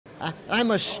I'm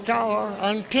a star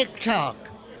on TikTok.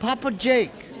 Papa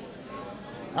Jake.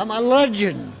 I'm a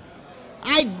legend.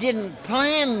 I didn't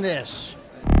plan this.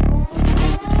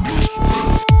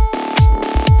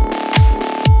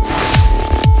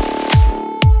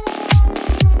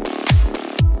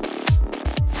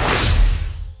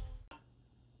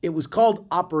 It was called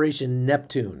Operation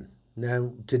Neptune.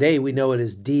 Now, today we know it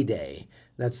as D-Day.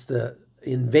 That's the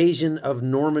invasion of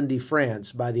Normandy,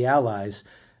 France by the Allies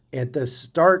at the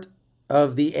start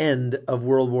of the end of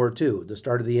World War II. The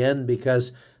start of the end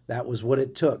because that was what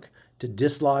it took to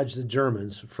dislodge the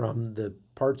Germans from the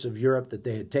parts of Europe that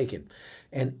they had taken.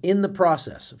 And in the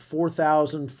process,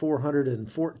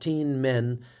 4,414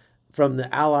 men from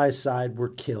the Allies side were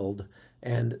killed.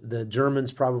 And the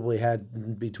Germans probably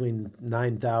had between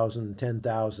 9,000 and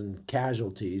 10,000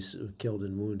 casualties, killed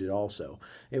and wounded also.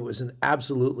 It was an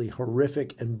absolutely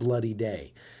horrific and bloody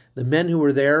day. The men who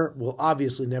were there will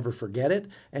obviously never forget it,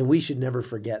 and we should never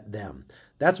forget them.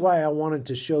 That's why I wanted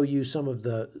to show you some of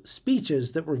the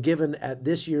speeches that were given at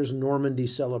this year's Normandy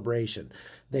celebration.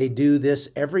 They do this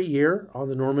every year on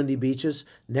the Normandy beaches.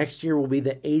 Next year will be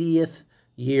the 80th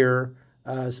year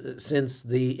since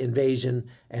the invasion,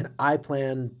 and I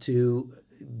plan to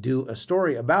do a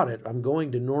story about it. I'm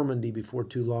going to Normandy before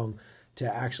too long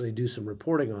to actually do some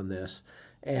reporting on this.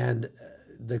 And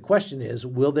the question is,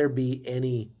 will there be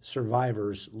any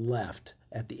survivors left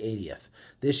at the 80th?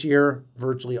 This year,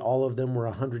 virtually all of them were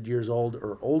 100 years old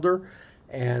or older,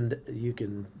 and you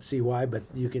can see why, but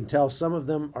you can tell some of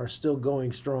them are still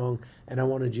going strong, and I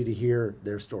wanted you to hear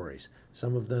their stories.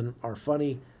 Some of them are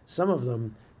funny, some of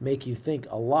them make you think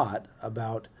a lot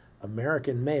about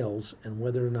American males and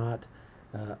whether or not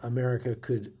America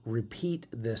could repeat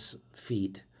this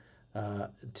feat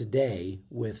today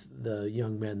with the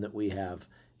young men that we have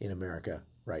in America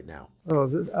right now. Oh,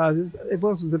 it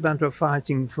wasn't a matter of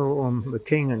fighting for the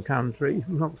king and country,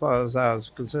 not far as I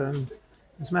was concerned.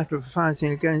 It's a matter of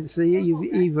fighting against the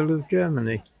evil of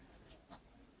Germany.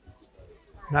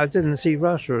 And I didn't see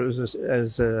Russia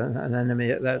as an enemy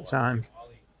at that time.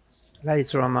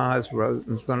 Later on, my eyes were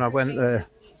opened when I went there,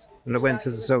 and I went to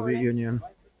the Soviet Union,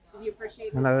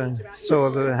 and I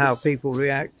saw how people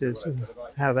reacted,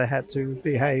 how they had to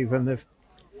behave, and the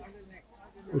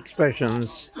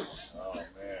expressions.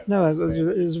 No,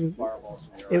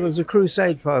 it was a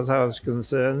crusade, as far as I was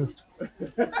concerned.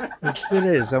 It still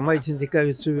is. I'm waiting to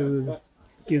go to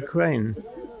Ukraine.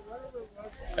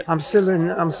 I'm still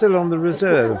on the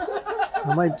reserve.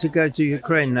 I'm waiting to go to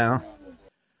Ukraine now.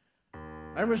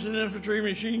 I was an infantry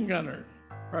machine gunner,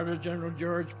 Private General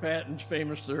George Patton's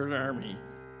famous Third Army,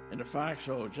 in the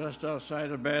foxhole just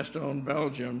outside of Bastogne,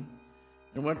 Belgium,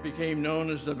 in what became known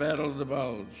as the Battle of the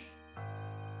Bulge.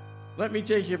 Let me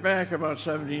take you back about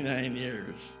 79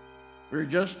 years. We were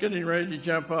just getting ready to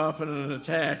jump off in an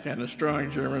attack on a strong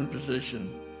German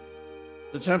position.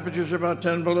 The temperature's about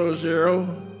 10 below zero,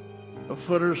 a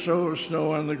foot or so of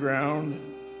snow on the ground.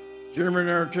 German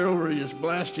artillery is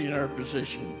blasting our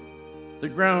position. The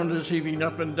ground is heaving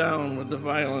up and down with the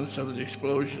violence of the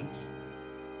explosions.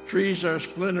 Trees are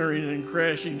splintering and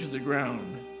crashing to the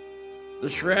ground. The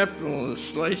shrapnel is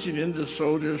slicing into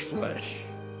soldiers' flesh.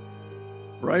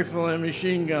 Rifle and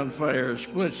machine gun fire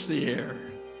splits the air.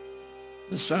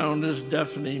 The sound is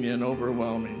deafening and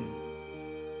overwhelming.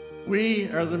 We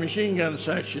are the machine gun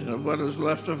section of what is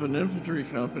left of an infantry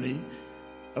company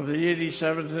of the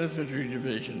 87th Infantry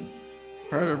Division,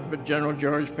 part of General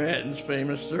George Patton's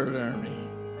famous Third Army.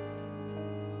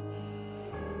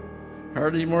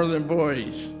 Hardly more than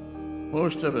boys,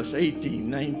 most of us 18,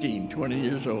 19, 20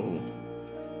 years old.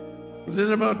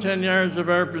 Within about 10 yards of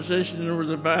our position were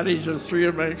the bodies of 3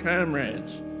 of my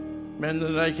comrades, men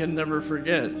that I can never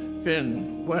forget,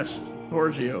 Finn, West,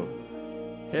 Porzio,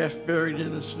 half buried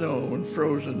in the snow and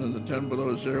frozen in the 10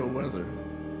 below zero weather.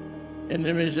 An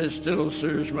image that still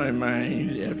serves my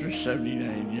mind after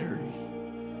 79 years.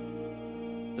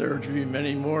 There were to be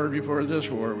many more before this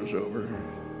war was over.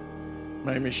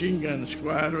 My machine gun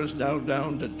squad was now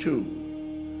down to 2.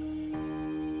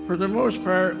 For the most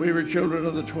part, we were children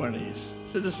of the 20s,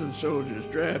 citizen soldiers,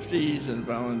 draftees, and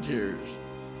volunteers.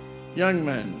 Young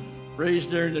men, raised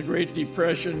during the Great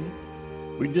Depression,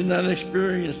 we did not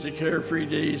experience the carefree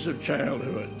days of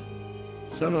childhood.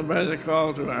 Summoned by the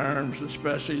call to arms,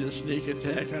 especially the sneak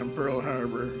attack on Pearl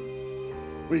Harbor,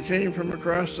 we came from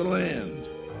across the land,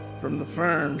 from the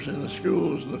farms and the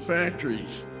schools and the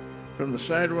factories, from the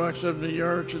sidewalks of New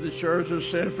York to the shores of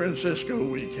San Francisco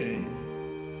we came.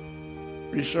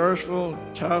 Resourceful,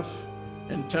 tough,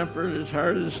 and tempered as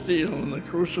hard as steel in the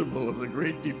crucible of the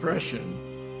Great Depression,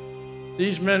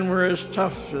 these men were as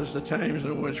tough as the times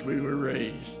in which we were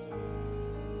raised.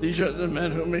 These are the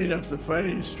men who made up the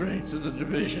fighting strength of the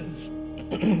divisions,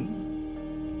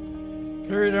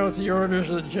 carried out the orders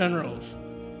of the generals,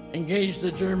 engaged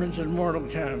the Germans in mortal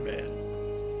combat.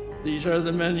 These are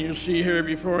the men you see here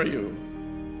before you.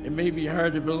 It may be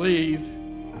hard to believe,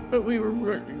 but we were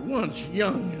once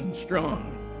young and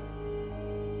strong.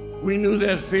 We knew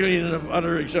that feeling of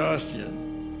utter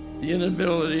exhaustion, the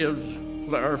inability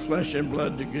of our flesh and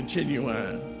blood to continue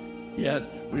on,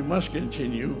 yet we must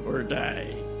continue or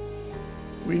die.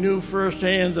 We knew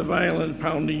firsthand the violent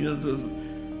pounding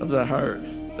of the heart,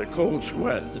 the cold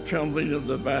sweat, the trembling of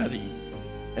the body,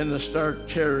 and the stark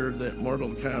terror that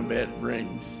mortal combat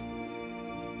brings.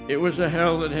 It was a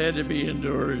hell that had to be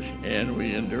endured, and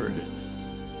we endured it.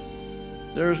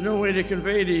 There is no way to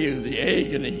convey to you the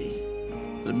agony,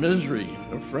 the misery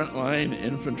of frontline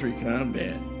infantry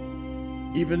combat.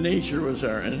 Even nature was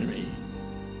our enemy,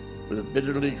 with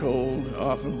bitterly cold,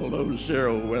 often below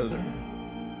zero weather.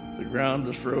 The ground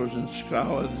was frozen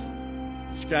solid,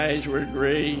 the skies were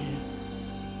gray,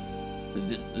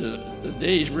 the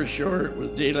days were short,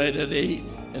 with daylight at 8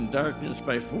 and darkness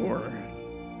by 4.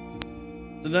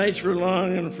 The nights were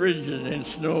long and frigid, and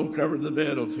snow covered the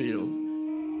battlefield.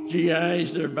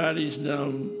 GIs, their bodies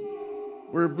numb,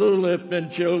 were blue-lipped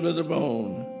and chilled to the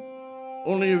bone.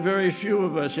 Only a very few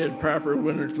of us had proper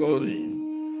winter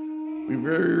clothing. We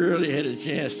very rarely had a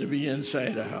chance to be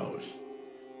inside a house.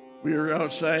 We were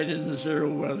outside in the zero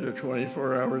weather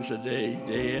 24 hours a day,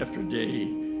 day after day,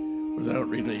 without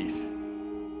relief.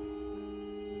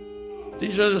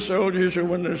 These are the soldiers who,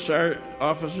 when their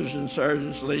officers and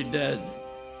sergeants lay dead,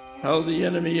 held the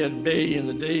enemy at bay in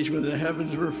the days when the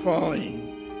heavens were falling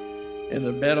and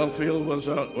the battlefield was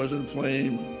in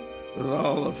flame with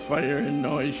all the fire and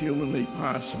noise humanly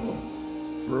possible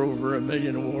for over 1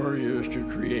 million warriors to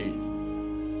create.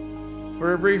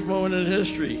 For a brief moment in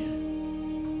history,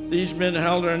 these men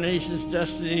held our nation's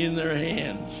destiny in their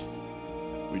hands.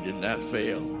 We did not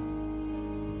fail.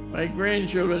 My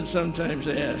grandchildren sometimes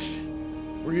ask,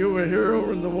 "Were you a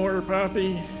hero in the war,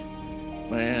 Poppy?"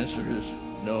 My answer is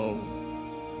no,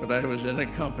 but I was in a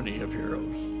company of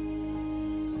heroes.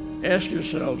 Ask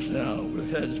yourselves now,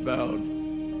 with heads bowed,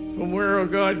 from where, O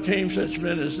God, came such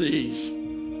men as these?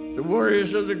 The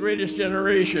warriors of the greatest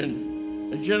generation,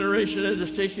 a generation that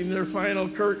is taking their final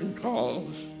curtain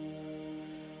calls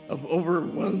of over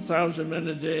 1,000 men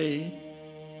a day,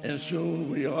 and soon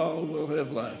we all will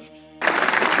have left.